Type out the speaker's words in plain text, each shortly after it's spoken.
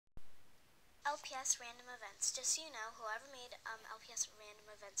LPS random events. Just so you know, whoever made LPS random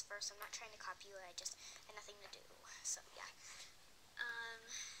events first, I'm not trying to copy you, I just had nothing to do. So yeah.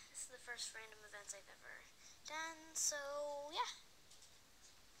 This is the first random events I've ever done, so yeah.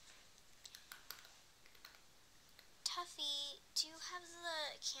 Tuffy, do you have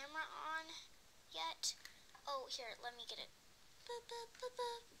the camera on yet? Oh, here, let me get it. Boop, boop, boop,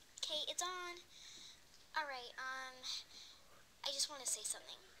 boop. Okay, it's on. Alright, I just want to say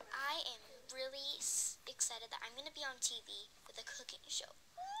something. I am really excited that I'm going to be on TV with a cooking show.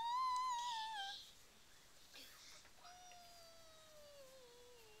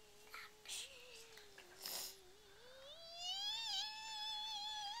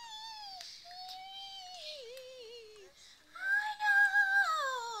 I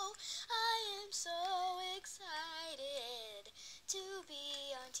know! I am so excited to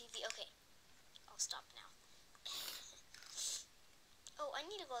be on TV. Okay, I'll stop now. Oh, I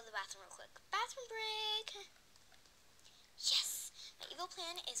need to go to the bathroom real quick. Bathroom break! Yes! My evil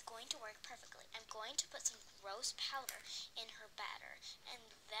plan is going to work perfectly. I'm going to put some gross powder in her batter,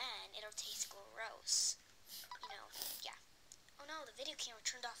 and then it'll taste gross. You know, yeah. Oh no, the video camera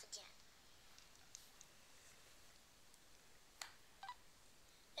turned off again.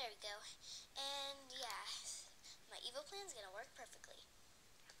 There we go. And yeah, my evil plan's gonna work perfectly.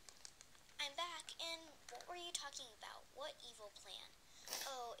 I'm back, and what were you talking about? What evil plan?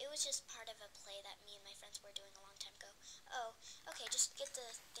 Oh, it was just part of a play that me and my friends were doing a long time ago. Oh, okay, just get the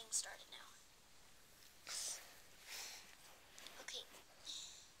thing started now. Okay,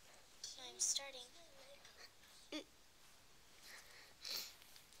 I'm starting.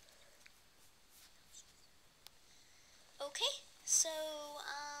 Okay, so,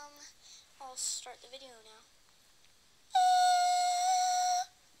 I'll start the video now.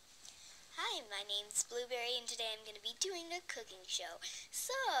 Hi, my name's Blueberry, and today I'm going to be doing a cooking show.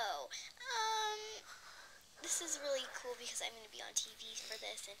 So, this is really cool because I'm going to be on TV for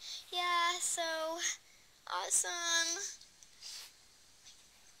this, and yeah, so, awesome.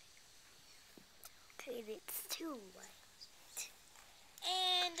 Okay, it's too white.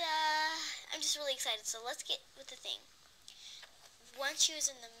 And, I'm just really excited, so let's get with the thing. Once she was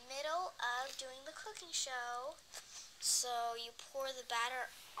in the middle of doing the cooking show, so you pour the batter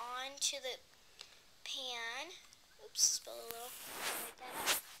onto the pan. Oops, spill a little. Wipe that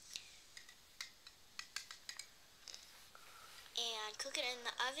up. And cook it in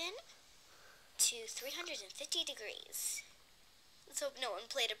the oven to 350 degrees. Let's hope no one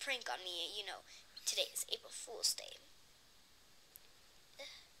played a prank on me. You know, today is April Fool's Day.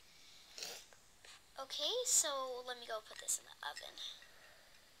 Okay, so let me go put this in the oven.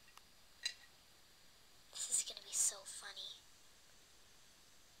 This is gonna be so funny.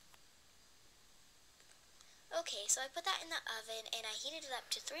 Okay, so I put that in the oven and I heated it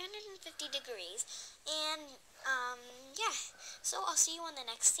up to 350 degrees. And, yeah. So I'll see you on the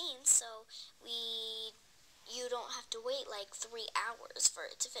next scene. So you don't have to wait like 3 hours for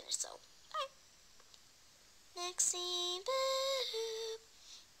it to finish. So, bye. Next scene. Boo.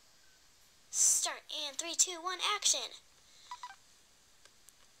 Start, and 3, 2, 1, action.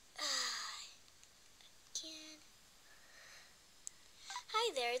 Again.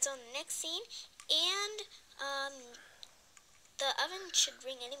 Hi there, it's on the next scene, and the oven should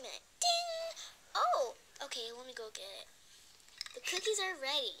ring any minute. Ding! Oh, okay, let me go get it. The cookies are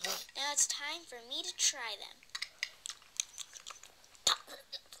ready. Now it's time for me to try them.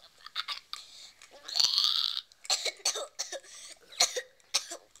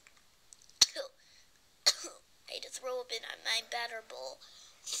 I had to throw up in my batter bowl.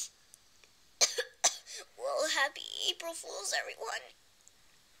 Well, happy April Fools, everyone.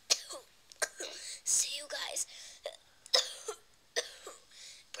 See you guys.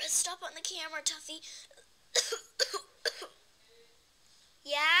 Press stop on the camera, Tuffy.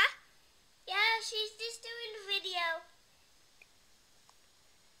 Yeah? Yeah, she's just doing a video.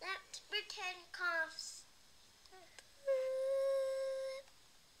 Let's pretend coughs.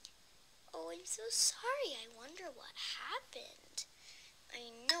 Oh, I'm so sorry. I wonder what happened.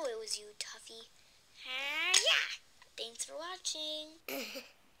 I know it was you, Tuffy. Yeah. Thanks for watching.